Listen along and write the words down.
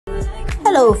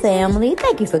Hello, family.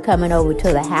 Thank you for coming over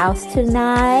to the house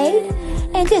tonight.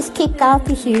 And just kick off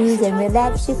your shoes and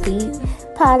relax your feet.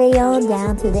 Party on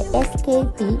down to the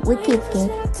SK beat. We're kicking.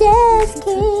 Just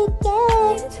kicking.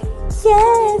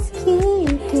 Just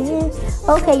kicking.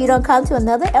 Okay, you don't come to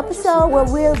another episode where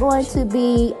we're going to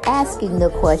be asking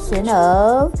the question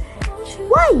of,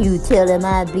 why you telling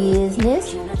my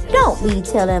business? Don't be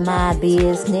telling my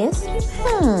business.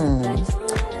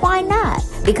 Why not?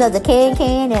 Because a can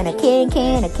and a can,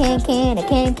 a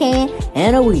can,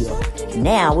 and a wheel.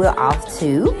 Now we're off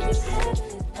to...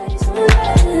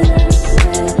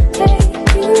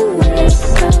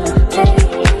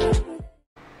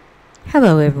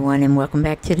 Hello everyone, and welcome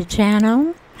back to the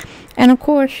channel. And of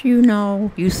course,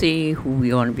 you see who we're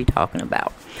going to be talking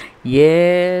about.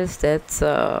 Yes, that's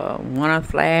wanna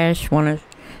flash, I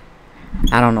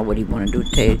don't know what he wanna do,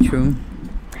 to tell you the truth.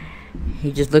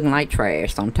 He just looking like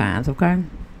trash sometimes, okay?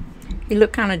 He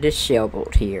look kind of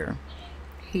disheveled here.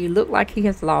 He look like he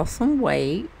has lost some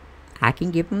weight. I can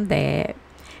give him that.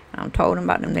 I'm told him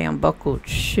about them damn buckled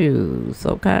shoes,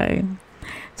 okay?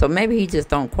 So maybe he just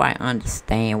don't quite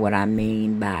understand what I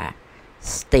mean by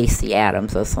Stacy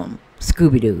Adams or some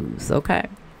Scooby-Doos, okay?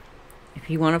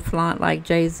 If you want to flaunt like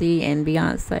Jay-Z and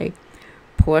Beyonce,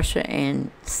 Porsha and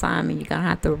Simon, you're going to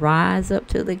have to rise up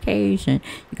to the occasion.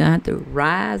 You're going to have to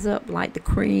rise up like the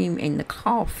cream in the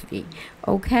coffee,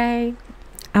 okay?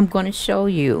 I'm going to show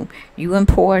you and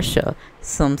Porsha,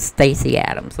 some Stacy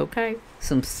Adams, okay?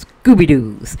 Some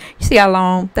Scooby-Doos. You see how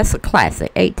long? That's a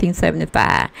classic.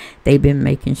 1875. They've been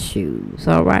making shoes,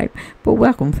 all right? But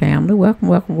welcome, family. Welcome,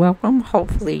 welcome, welcome.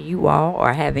 Hopefully you all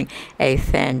are having a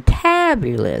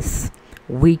fantabulous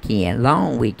weekend,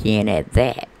 long weekend at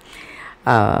that.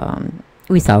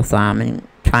 We saw Simon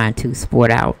trying to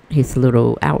sport out his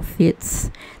little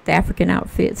outfits, the African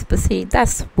outfits, but see,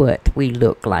 that's what we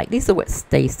look like. These are what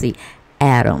Stacy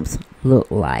Adams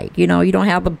look like. You know, you don't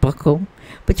have the buckle,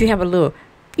 but you have a little,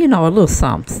 a little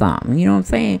something, you know what I'm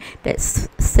saying, that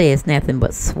says nothing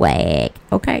but swag,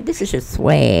 okay? This is your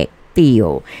swag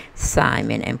feel,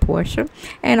 Simon and Porsha.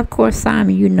 And of course,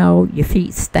 Simon, your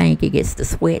feet stink. It gets to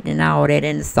sweating and all that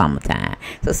in the summertime.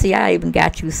 So see, I even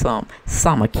got you some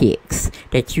summer kicks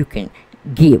that you can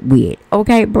get with.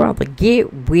 Okay, brother,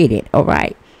 get with it, all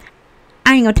right?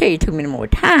 I ain't gonna tell you too many more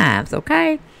times,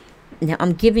 okay? Now,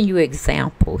 I'm giving you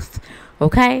examples,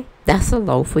 okay? That's a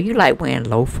loafer. You like wearing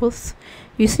loafers.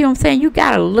 You see what I'm saying? You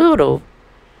got a little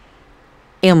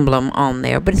emblem on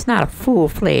there, but it's not a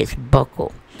full-fledged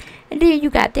buckle. And then you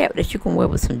got that you can wear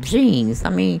with some jeans. I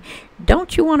mean,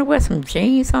 don't you want to wear some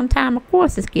jeans sometime? Of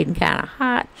course, it's getting kind of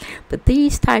hot. But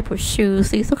these type of shoes,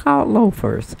 these are called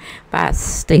loafers by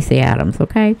Stacy Adams,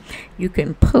 okay? You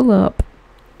can pull up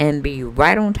and be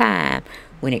right on time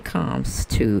when it comes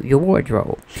to your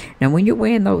wardrobe. Now, when you're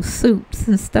wearing those suits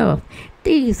and stuff,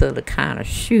 these are the kind of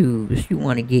shoes you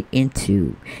want to get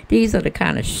into. These are the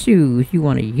kind of shoes you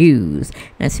want to use.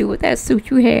 Now, see what that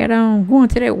suit you had on, going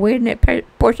to that wedding, that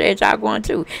Porsche that y'all going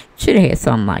to, should have had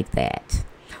something like that.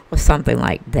 Or something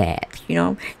like that,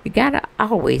 You got to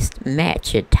always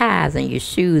match your ties and your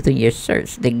shoes and your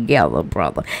shirts together,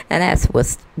 brother. And that's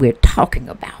what we're talking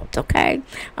about, okay?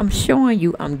 I'm showing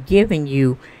you, I'm giving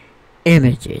you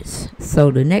images. So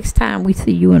the next time we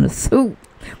see you in a suit,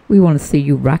 we want to see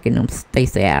you rocking them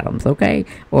Stacy Adams, okay?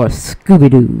 Or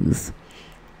Scooby-Doos.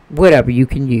 Whatever you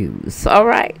can use, all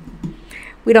right?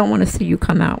 We don't want to see you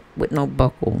come out with no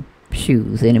buckle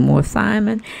shoes anymore,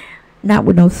 Simon. Not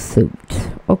with no suit,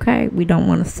 okay? We don't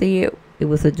want to see it. It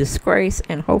was a disgrace,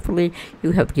 and hopefully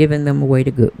you have given them away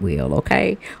to Goodwill,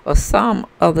 okay? Or some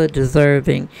other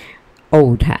deserving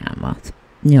old-timers,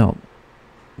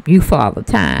 you father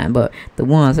time, but the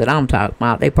ones that I'm talking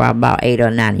about, they probably about 8 or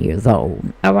 9 years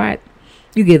old, all right?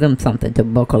 You give them something to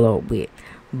buckle up with.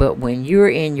 But when you're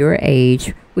in your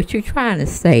age, what you're trying to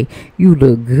say, you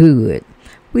look good.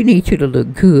 We need you to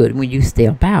look good when you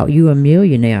step out. You a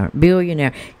billionaire.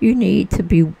 You need to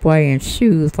be wearing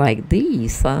shoes like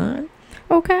these, son,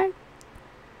 okay?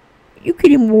 You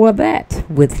could even wear that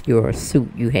with your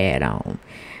suit you had on.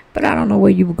 But I don't know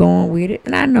where you were going with it.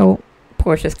 And I know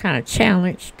Porsha's kind of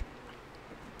challenged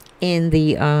in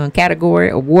the category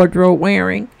of wardrobe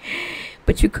wearing,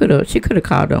 but she could have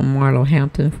called on Marlo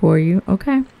Hampton for you,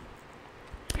 okay?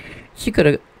 She could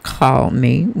have called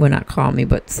me, well, not call me,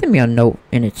 but send me a note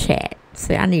in the chat.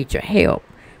 Say, I need your help.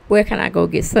 Where can I go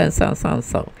get so?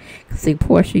 See,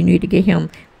 Porsha, you need to get him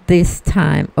this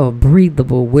time of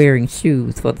breathable wearing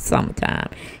shoes for the summertime,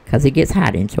 because it gets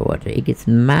hot in Georgia. It gets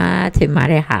mighty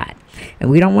hot, and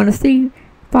we don't want to see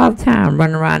Father Time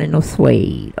running around in no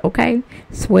suede, okay?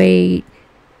 Suede,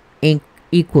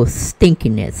 equals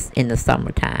stinkiness in the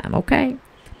summertime, okay?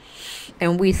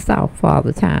 And we saw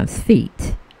Father Time's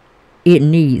feet. It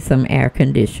needs some air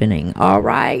conditioning, all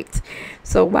right?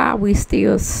 So while we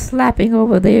still slapping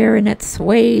over there in that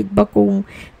suede buckle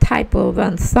type of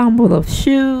ensemble of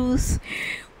shoes,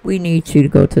 we need you to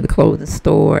go to the clothing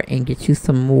store and get you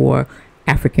some more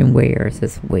African wears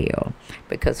as well,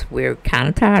 because we're kind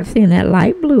of tired of seeing that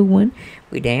light blue one.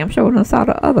 We damn sure done saw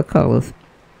the other colors,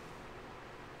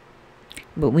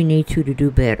 but we need you to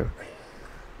do better.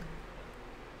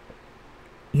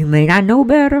 You may not know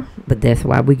better, but that's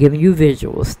why we're giving you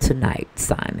visuals tonight,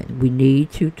 Simon. We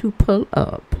need you to pull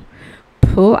out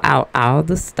all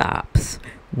the stops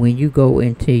when you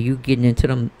getting into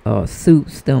them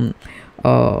suits, them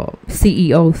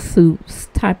CEO suits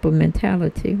type of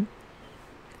mentality.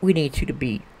 We need you to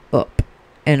be up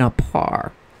and a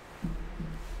par.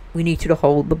 We need you to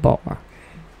hold the bar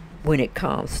when it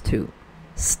comes to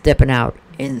stepping out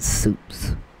in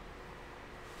suits.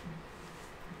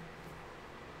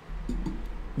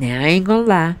 Now, I ain't gonna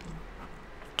lie.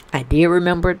 I did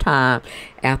remember a time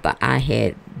after I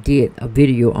had did a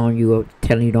video on you of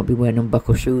telling you don't be wearing them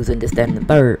buckle shoes and this, that, and the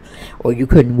third, or you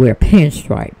couldn't wear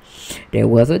pinstripe. There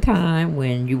was a time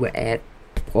when you were at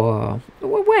where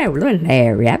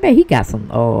Larry. I bet he got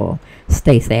some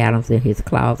Stacy Adams in his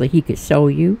closet he could show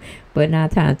you. But 9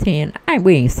 times 10,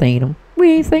 we ain't seen them.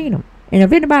 And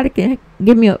if anybody can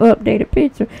give me an updated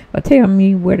picture or tell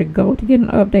me where to go to get an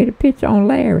updated picture on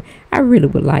Larry, I really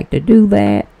would like to do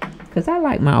that, because I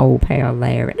like my old pal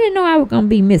Larry. I didn't know I was going to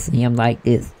be missing him like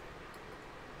this.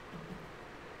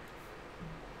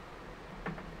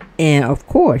 And, of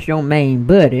course, your main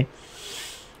buddy,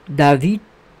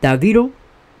 Davito,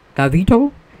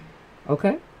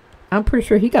 okay? I'm pretty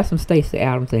sure he got some Stacy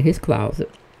Adams in his closet,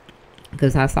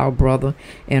 because I saw brother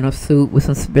in a suit with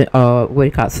some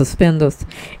suspenders,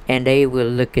 and they were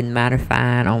looking mighty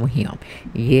fine on him.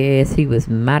 Yes, he was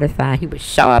mighty fine. He was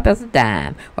sharp as a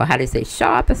dime, or how they say,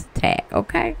 sharp as a tack,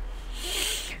 okay?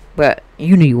 But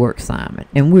you need work, Simon,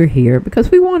 and we're here because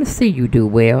we want to see you do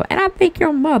well. And I think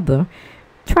your mother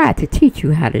tried to teach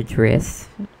you how to dress,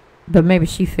 but maybe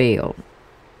she failed.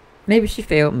 Maybe she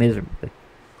failed miserably.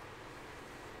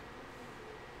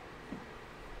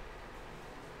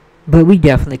 But we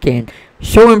definitely can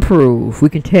show and prove. We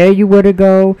can tell you where to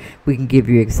go. We can give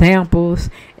you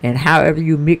examples. And however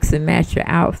you mix and match your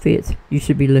outfits, you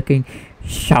should be looking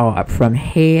sharp from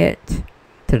head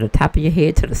to the top of your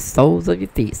head to the soles of your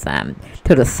feet, Simon.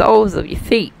 To the soles of your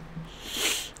feet.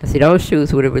 See, those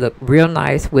shoes would have looked real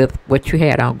nice with what you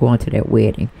had on going to that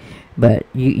wedding. But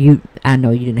I know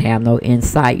you didn't have no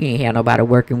insight. You didn't have nobody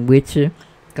working with you.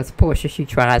 Because Porsha, she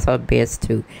tries her best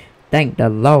to. Thank the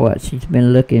Lord, she's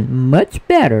been looking much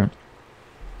better.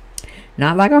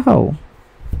 Not like a hoe,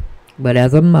 but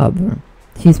as a mother,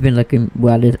 she's been looking,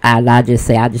 well, I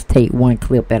just take one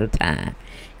clip at a time.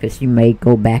 Because she may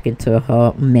go back into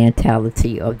her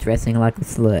mentality of dressing like a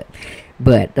slut.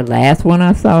 But the last one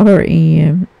I saw her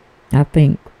in, I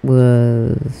think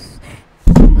was,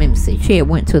 let me see, she had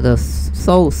went to the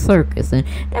Soul Circus, and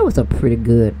that was a pretty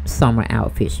good summer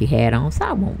outfit she had on. So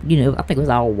I won't, I think it was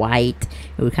all white.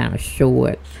 It was kind of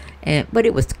short, but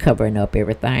it was covering up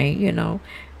everything.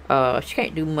 She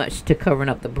can't do much to covering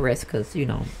up the breasts, because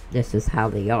that's just how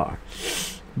they are.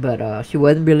 But she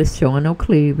wasn't really showing no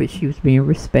cleavage. She was being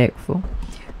respectful.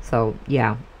 So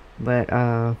yeah,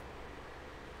 but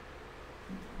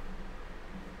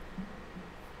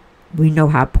we know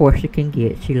how Porsha can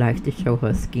get. She likes to show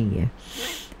her skin.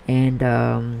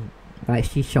 And like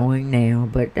she's showing now.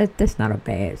 But that's not a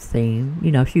bad thing.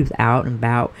 She was out and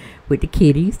about with the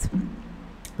kitties.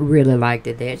 Really liked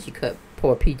it that. She cut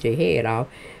poor PJ head off.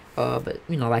 But,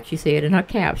 like she said in her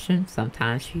caption,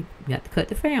 sometimes she got to cut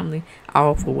the family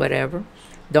off or whatever.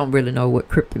 Don't really know what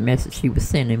cryptic message she was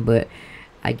sending. But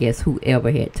I guess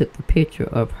whoever had took the picture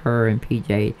of her and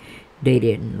PJ, they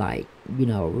didn't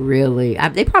really,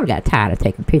 they probably got tired of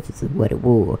taking pictures of what it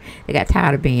was. They got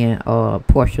tired of being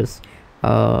Porsha's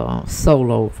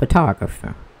solo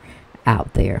photographer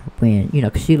out there, when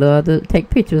because she loves to take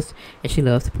pictures and she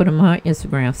loves to put them on her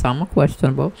Instagram. Some are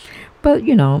questionable, but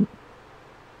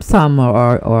some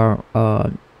are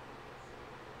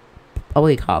what do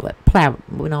you call it,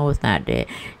 no, it's not that.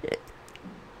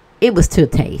 It was to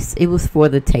taste. It was for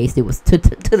the taste. It was to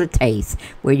the taste,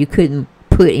 where you couldn't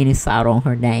put any salt on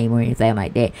her name or anything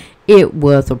like that. It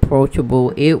was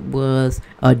approachable. It was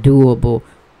a doable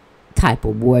type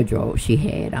of wardrobe she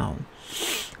had on.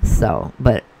 So,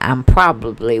 but I'm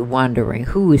probably wondering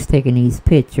who is taking these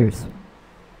pictures.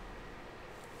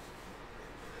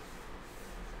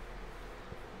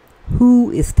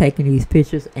 who is taking these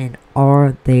pictures and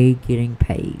are they getting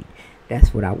paid?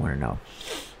 That's what I want to know.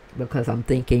 Because I'm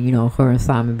thinking, you know, her and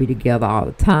Simon be together all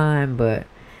the time, but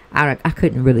I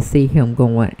couldn't really see him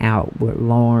going out with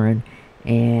Lauren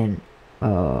and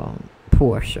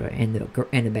Porsha and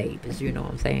the babies. You know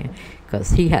what I'm saying?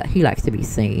 Because he likes to be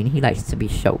seen. He likes to be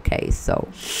showcased. So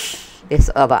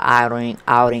this other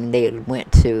outing they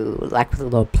went to, like, was a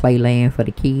little playland for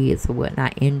the kids or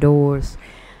whatnot, indoors.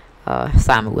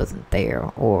 Simon wasn't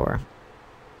there, or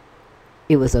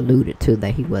it was alluded to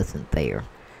that he wasn't there.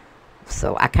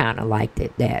 So I kind of liked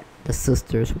it that the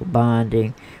sisters were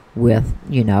bonding with,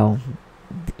 you know,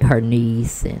 her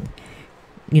niece and,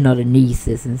 you know, the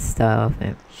nieces and stuff.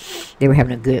 And they were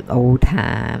having a good old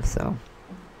time. So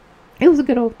it was a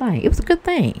good old thing. It was a good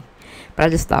thing. But I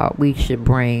just thought we should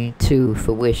bring to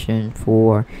fruition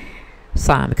for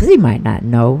Simon, because he might not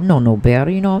know no better.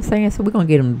 You know what I'm saying? So we're going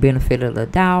to get him the benefit of the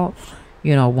doubt.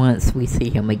 You know, once we see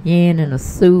him again in a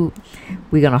suit,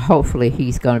 we're going to, hopefully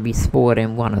he's going to be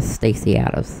sporting one of Stacy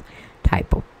Adams'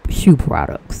 type of shoe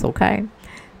products, okay?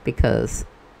 Because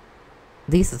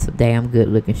these are some damn good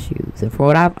looking shoes. And for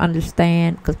what I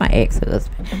understand, because my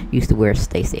ex-husband used to wear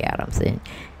Stacy Adams, and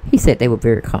he said they were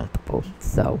very comfortable.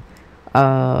 So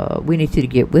we need you to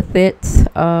get with it,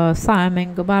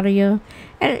 Simon Gabadia.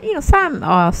 And, you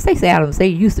know, Stacy Adams, they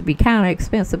used to be kind of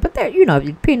expensive, but they're, you know,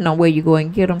 depending on where you go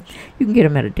and get them, you can get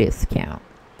them at a discount.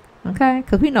 Okay?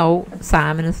 Because we know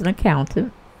Simon is an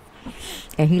accountant,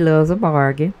 and he loves a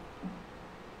bargain.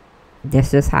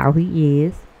 That's just how he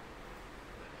is.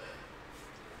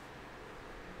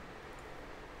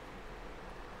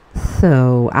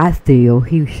 So I feel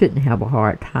he shouldn't have a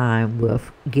hard time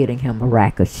with getting him a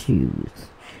rack of shoes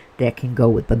that can go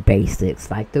with the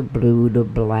basics, like the blue, the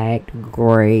black, the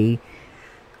gray.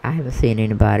 I haven't seen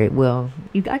anybody. Well,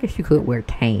 I guess you could wear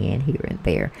tan here and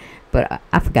there, but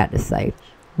I forgot to say,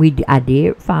 I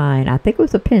did find, I think it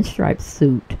was a pinstripe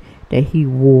suit that he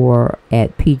wore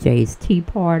at PJ's tea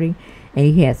party, and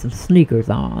he had some sneakers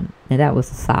on, and that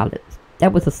was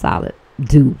a solid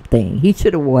dude thing. He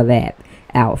should have wore that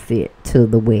outfit to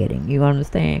the wedding. You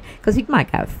understand? Because he might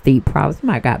got feet problems. He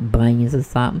might got bunions or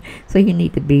something. So he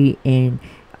need to be in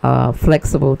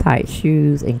flexible tight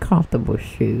shoes and comfortable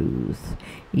shoes.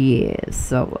 Yes.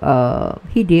 So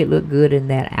he did look good in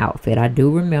that outfit. I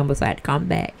do remember. So I had to come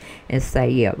back and say,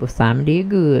 yeah, well, Simon did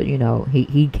good. You know,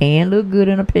 he can look good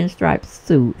in a pinstripe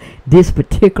suit. This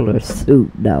particular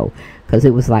suit, though, because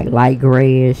it was like light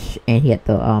grayish, and he had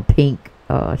the pink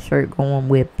shirt going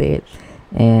with it.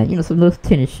 And, you know, some little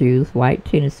tennis shoes, white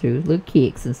tennis shoes, little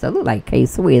kicks and stuff. Look like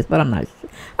K-Swiss, but I'm not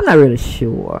really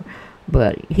sure.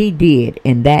 But he did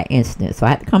in that instance. So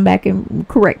I had to come back and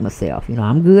correct myself. You know,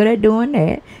 I'm good at doing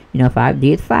that. You know, if I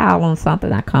did foul on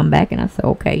something, I come back and I say,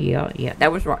 okay, yeah,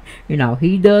 that was right. You know,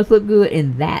 he does look good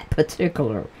in that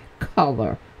particular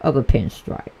color of a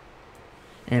pinstripe.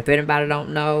 And if anybody don't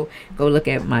know, go look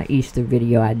at my Easter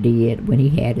video I did when he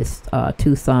had his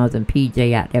two sons and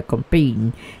PJ out there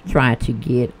competing, trying to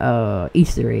get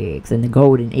Easter eggs. And the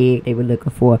golden egg they were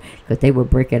looking for, because they were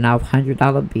breaking off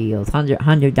 $100 bills,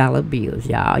 $100 bills,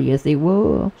 y'all. Yes, they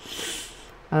were.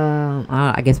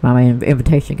 I guess my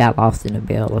invitation got lost in the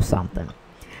mail or something.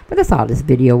 But that's all this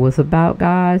video was about,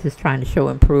 guys. It's trying to show,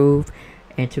 improve,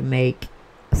 and to make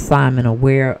Simon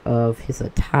aware of his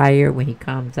attire when he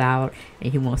comes out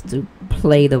and he wants to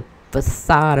play the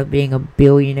facade of being a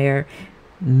billionaire,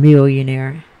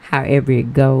 millionaire, however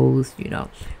it goes. You know,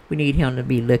 we need him to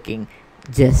be looking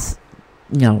just,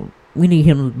 you know, we need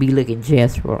him to be looking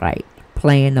just right,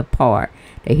 playing the part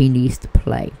that he needs to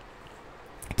play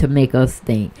to make us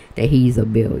think that he's a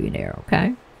billionaire,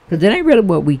 okay? Because it ain't really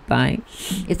what we think.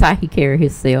 It's how he carries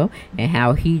himself and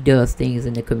how he does things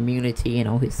in the community and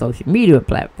on his social media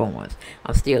platforms.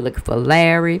 I'm still looking for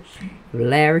Larry. If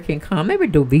Larry can come. Maybe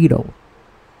DeVito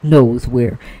knows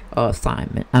where what's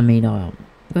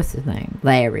his name?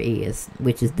 Larry is,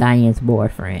 which is Diane's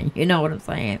boyfriend. You know what I'm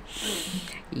saying?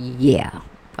 Yeah.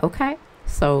 Okay.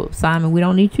 So, Simon, we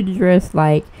don't need you to dress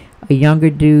like a younger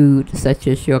dude such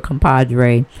as your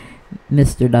compadre,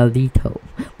 Mr. Davito.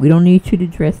 We don't need you to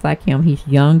dress like him. He's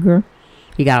younger.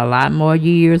 He got a lot more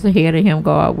years ahead of him.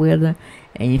 Go out with him.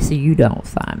 And you see, you don't,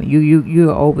 Simon.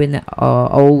 You're over in the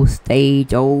old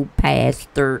stage, old past,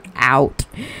 third out.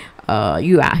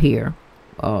 You out here.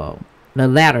 The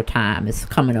latter time is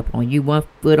coming up on you. One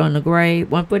foot in the grave,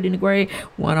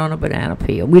 one on a banana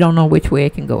peel. We don't know which way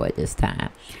it can go at this time.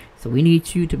 So we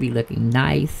need you to be looking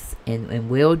nice and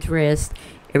well dressed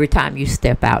every time you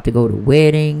step out to go to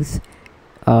weddings,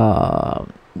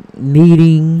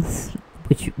 meetings,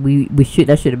 which we should,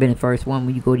 that should have been the first one.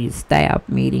 When you go to your staff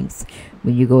meetings,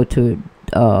 when you go to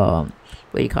what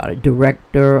do you call it,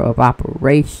 director of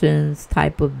operations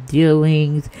type of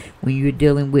dealings, when you're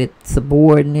dealing with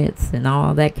subordinates and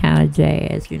all that kind of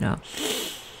jazz, you know.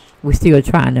 We're still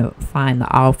trying to find the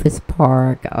office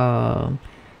park,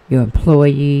 your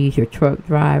employees, your truck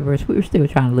drivers. We're still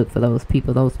trying to look for those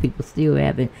people. Those people still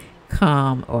haven't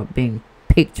come or been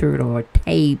pictured or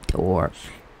taped or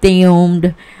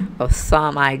filmed, or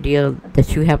some idea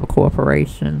that you have a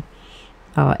corporation,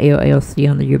 LLC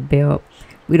under your belt.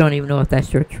 We don't even know if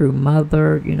that's your true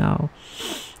mother, you know.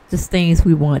 Just things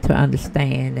we want to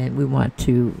understand, and we want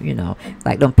to, you know,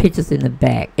 like them pictures in the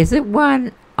back. Is it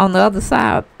one on the other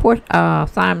side?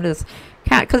 Simon, is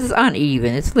kind, because it's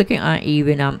uneven. It's looking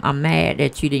uneven. I'm mad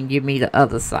that you didn't give me the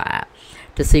other side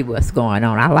to see what's going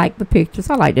on. I like the pictures.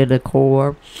 I like the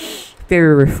decor.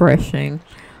 Very refreshing.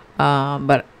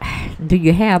 But do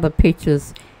you have the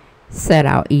pictures set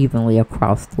out evenly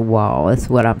across the wall? That's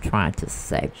what I'm trying to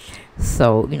say.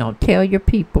 So, you know, tell your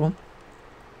people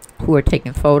who are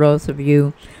taking photos of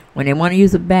you, when they want to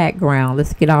use a background,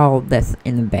 let's get all that's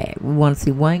in the bag. We want to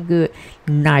see one good,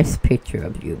 nice picture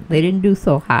of you. They didn't do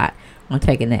so hot on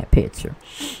taking that picture.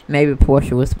 Maybe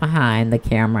Porsha was behind the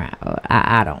camera.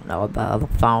 I don't know, the other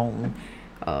phone,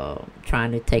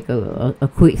 trying to take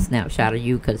a quick snapshot of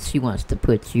you because she wants to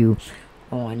put you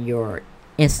on your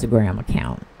Instagram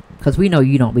account. Because we know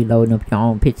you don't be loading up your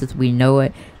own pictures. We know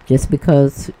it just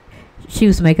because she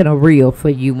was making a reel for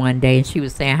you one day, and she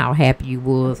was saying how happy you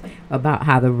was about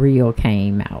how the reel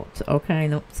came out. Okay,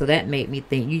 no, so that made me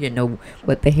think you didn't know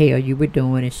what the hell you were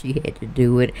doing, and she had to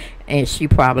do it. And she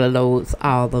probably loads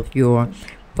all of your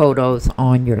photos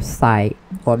on your site,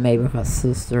 or maybe her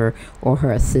sister or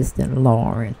her assistant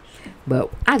Lauren.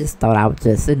 But I just thought I was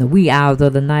just in the wee hours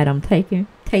of the night. I'm taping,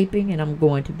 and I'm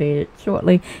going to bed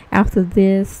shortly after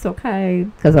this, okay,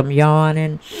 because I'm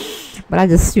yawning. But I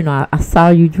just, you know, I saw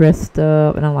you dressed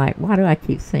up, and I'm like, why do I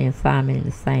keep seeing Simon in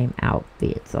the same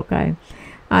outfits? Okay,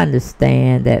 I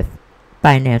understand that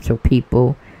financial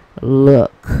people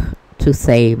look to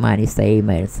save money,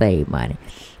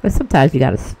 but sometimes you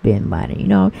got to spend money. You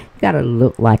know, you got to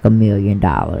look like $1 million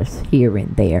here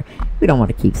and there. We don't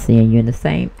want to keep seeing you in the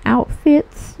same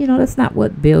outfits. You know, that's not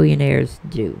what billionaires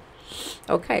do.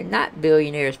 Okay, not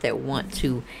billionaires that want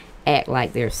to act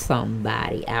like they're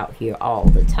somebody out here all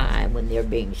the time when they're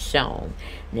being shown.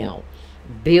 Now,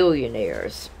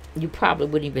 billionaires, you probably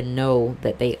wouldn't even know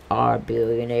that they are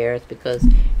billionaires because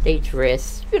they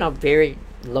dress, you know, very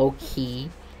low key.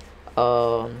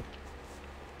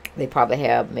 They probably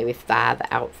have maybe 5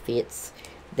 outfits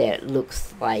that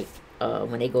looks like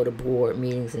when they go to board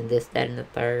meetings and this, that, and the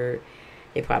third.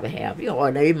 They probably have, you know, or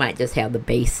they might just have the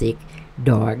basic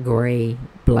dark gray,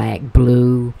 black,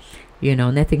 blue, you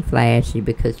know, nothing flashy,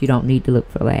 because you don't need to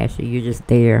look flashy. You're just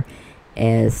there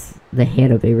as the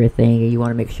head of everything, and you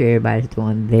want to make sure everybody's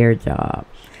doing their job.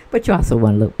 But you also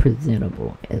want to look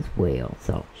presentable as well.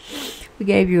 So we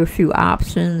gave you a few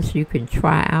options you can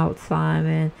try out,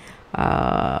 Simon,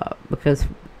 because,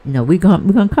 you know, we're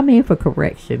gonna come in for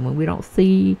correction when we don't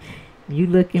see you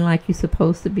looking like you're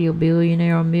supposed to be a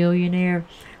billionaire or millionaire.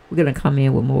 We're going to come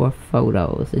in with more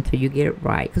photos until you get it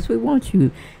right, because we want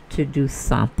you to do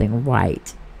something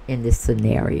right in this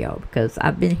scenario, because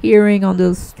I've been hearing on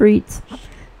those streets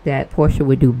that Porsha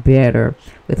would do better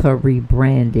with her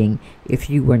rebranding if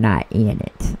you were not in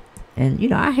it. And, you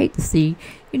know, I hate to see,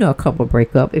 you know, a couple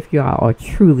break up if y'all are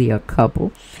truly a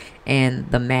couple and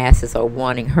the masses are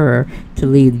wanting her to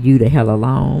leave you the hell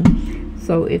alone.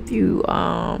 So if you,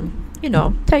 you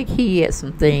know, take heed at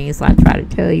some things I try to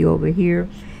tell you over here,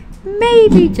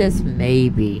 maybe, just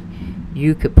maybe,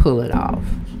 you could pull it off.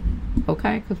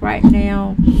 Okay, because right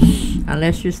now,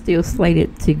 unless you're still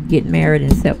slated to get married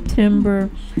in September,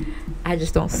 I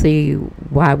just don't see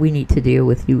why we need to deal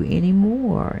with you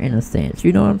anymore, in a sense.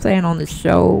 You know what I'm saying? On the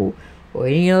show or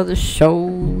any other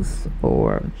shows,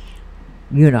 or,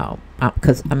 you know,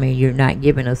 because, I mean, you're not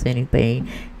giving us anything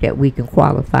that we can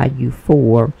qualify you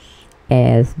for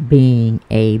as being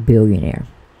a billionaire.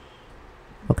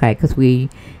 Okay, because we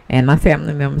and my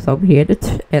family members over here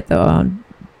at the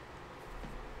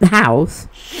house,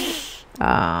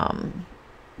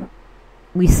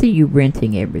 we see you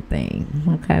renting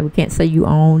everything. Okay, we can't say you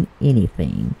own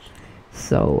anything.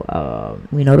 So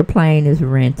we know the plane is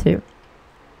rented.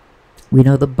 We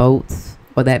know the boats,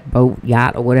 or that boat,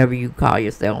 yacht, or whatever you call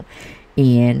yourself,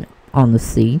 in on the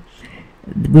sea.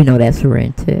 We know that's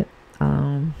rented.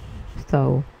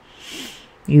 So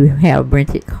you have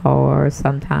rented cars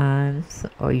sometimes,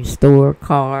 or you store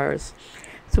cars.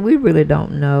 So we really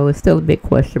don't know. It's still a big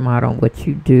question mark on what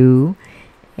you do.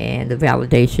 And the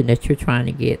validation that you're trying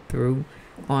to get through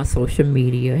on social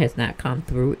media has not come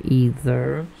through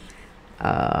either.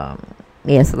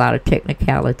 There's a lot of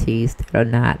technicalities that are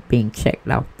not being checked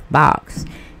off the box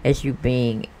as you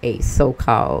being a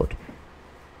so-called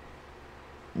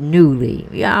newly.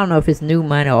 I don't know if it's new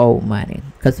money or old money,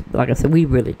 because like I said, we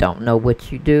really don't know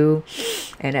what you do.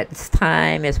 And at this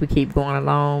time, as we keep going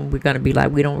along, we're going to be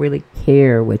like, we don't really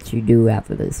care what you do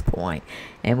after this point.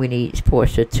 And we need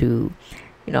Porsha to,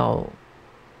 you know,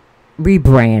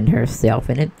 rebrand herself.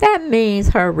 And if that means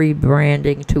her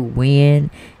rebranding to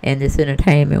win in this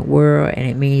entertainment world, and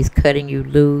it means cutting you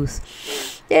loose,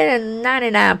 then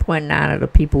 99.9 of the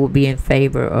people will be in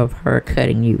favor of her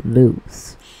cutting you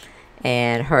loose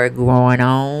and her going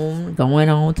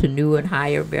on to new and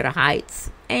higher, better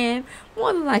heights, and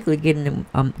more than likely getting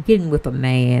with a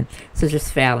man such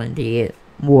as Fallon did,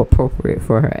 more appropriate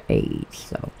for her age.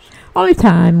 So only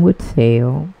time would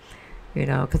tell. You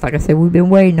know, because like I said, we've been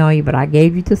waiting on you, but I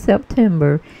gave you to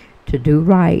September to do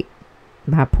right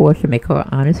by Porsha, make her an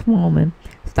honest woman,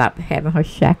 stop having her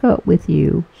shack up with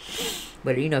you.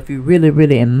 But, you know, if you really,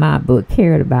 really, in my book,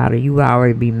 cared about her, you would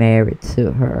already be married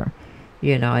to her,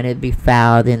 you know, and it'd be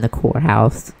filed in the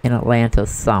courthouse in Atlanta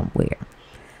somewhere.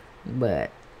 But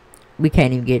we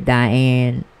can't even get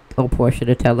Diane or Porsha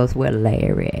to tell us where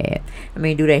Larry at. I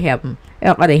mean, do they have him?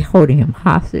 Are they holding him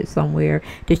hostage somewhere?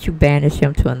 Did you banish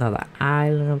him to another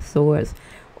island of sorts?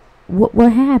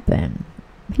 What happened?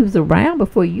 He was around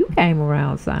before you came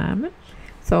around, Simon.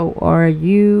 So are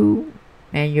you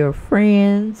and your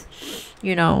friends,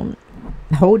 you know,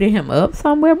 holding him up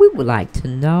somewhere? We would like to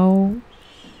know,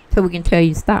 so we can tell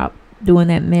you stop doing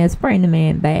that mess. Bring the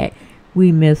man back.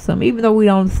 We miss him, even though we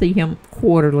don't see him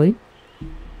quarterly.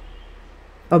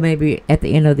 Or maybe at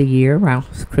the end of the year, around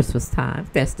Christmas time.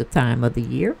 That's the time of the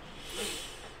year.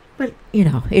 But, you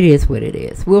know, it is what it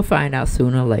is. We'll find out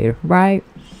sooner or later, right?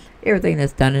 Everything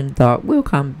that's done in the dark will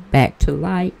come back to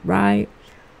light, right?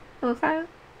 Okay?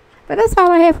 But that's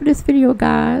all I have for this video,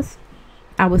 guys.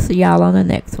 I will see y'all on the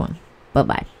next one.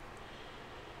 Bye-bye.